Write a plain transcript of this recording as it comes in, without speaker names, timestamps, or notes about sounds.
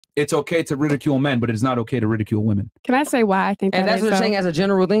it's okay to ridicule men, but it's not okay to ridicule women. Can I say why I think and that that's what you're saying as a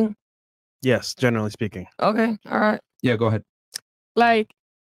general thing? Yes, generally speaking. Okay, all right. Yeah, go ahead. Like,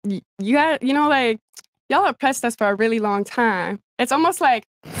 you got, you know, like, y'all oppressed us for a really long time. It's almost like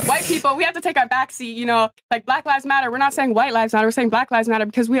white people, we have to take our backseat, you know, like Black Lives Matter. We're not saying white lives matter, we're saying Black Lives Matter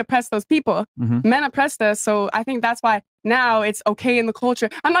because we oppressed those people. Men oppressed us, so I think that's why now it's okay in the culture.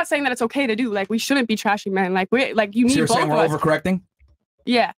 I'm not saying that it's okay to do, like, we shouldn't be trashing men. Like, you need So you're both saying we're overcorrecting?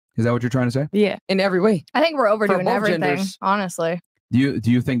 Yeah. Is that what you're trying to say? Yeah. In every way. I think we're overdoing both everything, genders. honestly. Do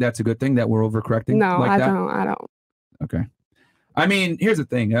you think that's a good thing that we're overcorrecting? No, like I that? don't. Okay. I mean, here's the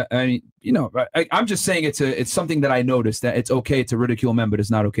thing. I mean, you know, I'm just saying it's something that I noticed, that it's okay to ridicule men, but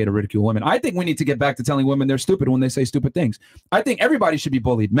it's not okay to ridicule women. I think we need to get back to telling women they're stupid when they say stupid things. I think everybody should be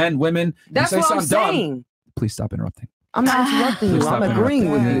bullied. Men, women. That's what I'm saying. Dumb, please stop interrupting. I'm not interrupting you. I'm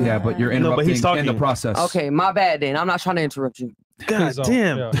agreeing with you. Yeah, but you're interrupting in the process. Okay, my bad then. I'm not trying to interrupt you. God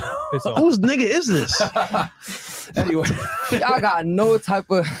damn. Whose nigga is this? Anyway. Y'all got no type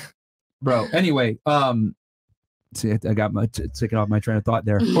of... Bro, anyway, see, I got taking off my train of thought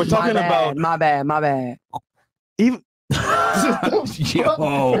there. We're talking about... My bad. Even... Yo.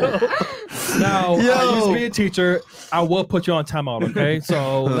 Now, I used to be a teacher. I will put you on timeout, okay?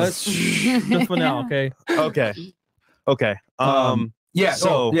 So let's just for now, okay? Okay. Yeah.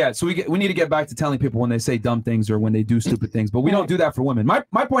 So we need to get back to telling people when they say dumb things or when they do stupid things, but we don't do that for women.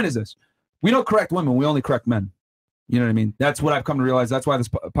 My point is this: we don't correct women, we only correct men. You know what I mean? That's what I've come to realize. That's why this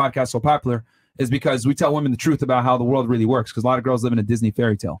podcast is so popular, is because we tell women the truth about how the world really works. Because a lot of girls live in a Disney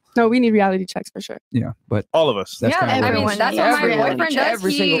fairy tale. No, we need reality checks for sure. Yeah, but all of us. That's everyone. That's what my boyfriend does.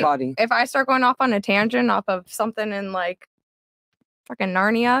 Every single body. If I start going off on a tangent off of something in like fucking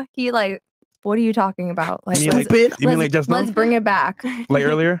Narnia, he like, what are you talking about? Like, you mean like just now? Let's bring it back. Like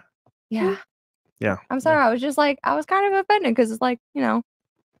earlier? Yeah. Yeah. I'm sorry. I was just like, I was kind of offended because it's like, you know,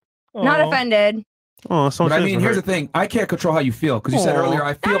 not offended. Oh, but I mean, here's the thing. I can't control how you feel because you said earlier,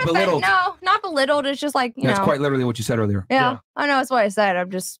 I feel belittled. No, not belittled. It's just like, you know. That's quite literally what you said earlier. Yeah. I know that's what I said. I'm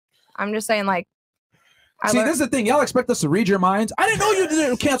just saying like. See, this is the thing. Y'all expect us to read your minds. I didn't know you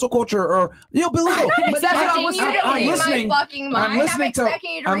did cancel culture or belittle. But that's what I'm listening. My fucking mind. I'm expecting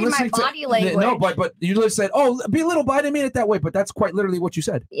you to read my body language. No, but you literally said, "Oh, belittle," but I didn't mean it that way. But that's quite literally what you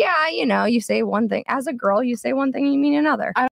said. Yeah, you know, you say one thing as a girl. You say one thing, you mean another.